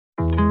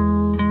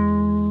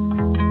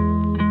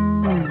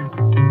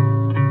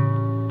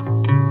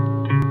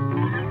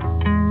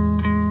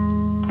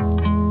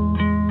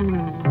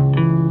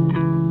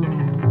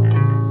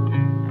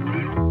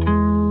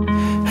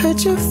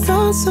Heard you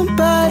found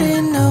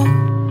somebody new.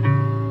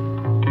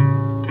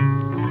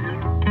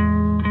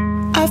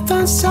 I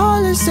found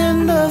solace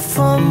in the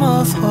form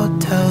of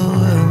hotel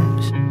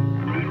rooms.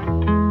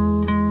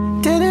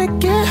 Didn't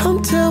get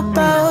home till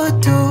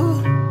about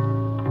 2.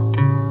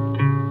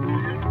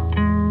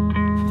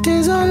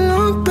 Days are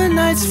long but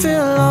nights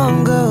feel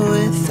longer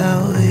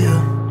without you.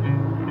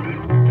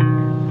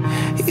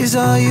 He's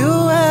all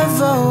you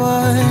ever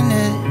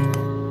wanted.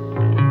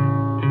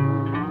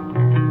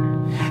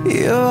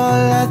 You're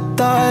all I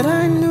thought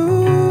I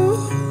knew.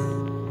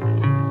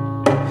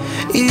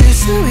 You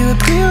said we would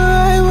be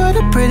alright, what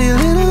a pretty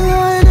little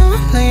lie. Now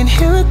I'm laying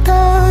here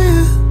without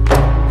you.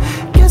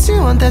 Guess you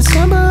want that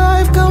simple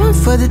life, going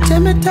for the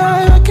timid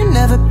type. I can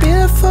never be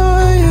there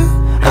for you.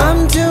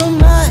 I'm too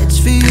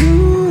much for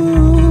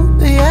you.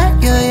 Yeah,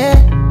 yeah, yeah.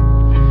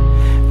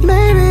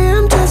 Maybe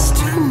I'm just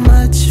too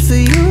much for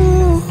you.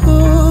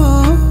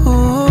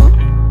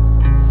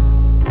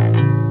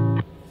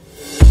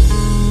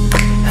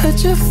 Heard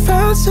you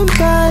found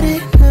somebody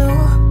new.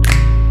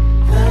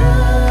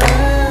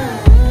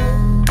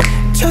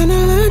 Tryna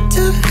learn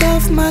to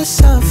love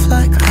myself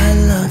like I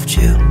loved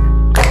you.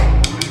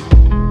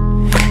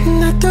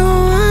 And I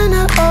don't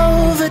wanna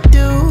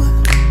overdo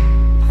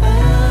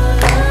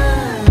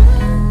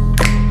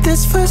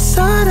this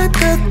facade. I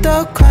could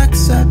throw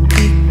cracks are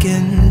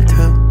peeking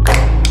through.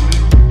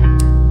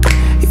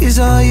 He's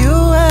all you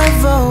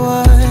ever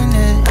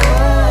wanted.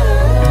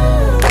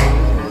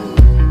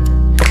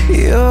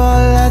 You're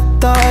all I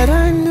thought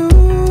I knew.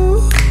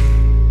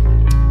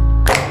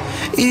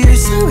 You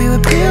said we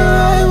would be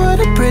alright, what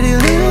a pretty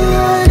little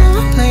lie. Now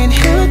I'm laying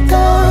here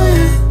without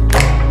you.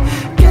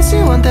 Guess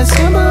you want that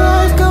simple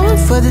life, going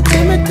for the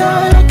timid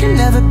type. I can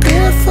never be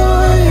there for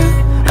you.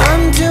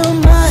 I'm too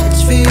much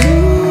for you.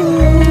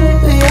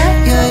 Yeah,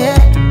 yeah,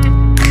 yeah.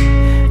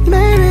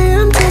 Maybe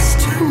I'm just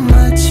too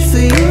much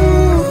for you.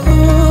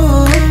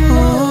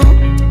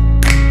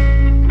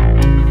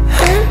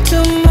 I'm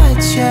too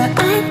much, yeah,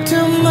 I'm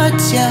too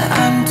much, yeah,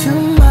 I'm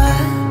too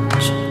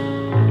much.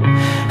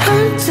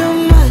 I'm too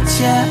much,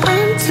 yeah,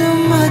 I'm too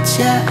much,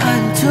 yeah,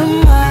 I'm too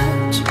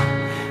much.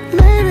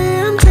 Maybe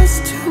I'm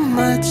just too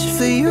much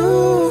for you.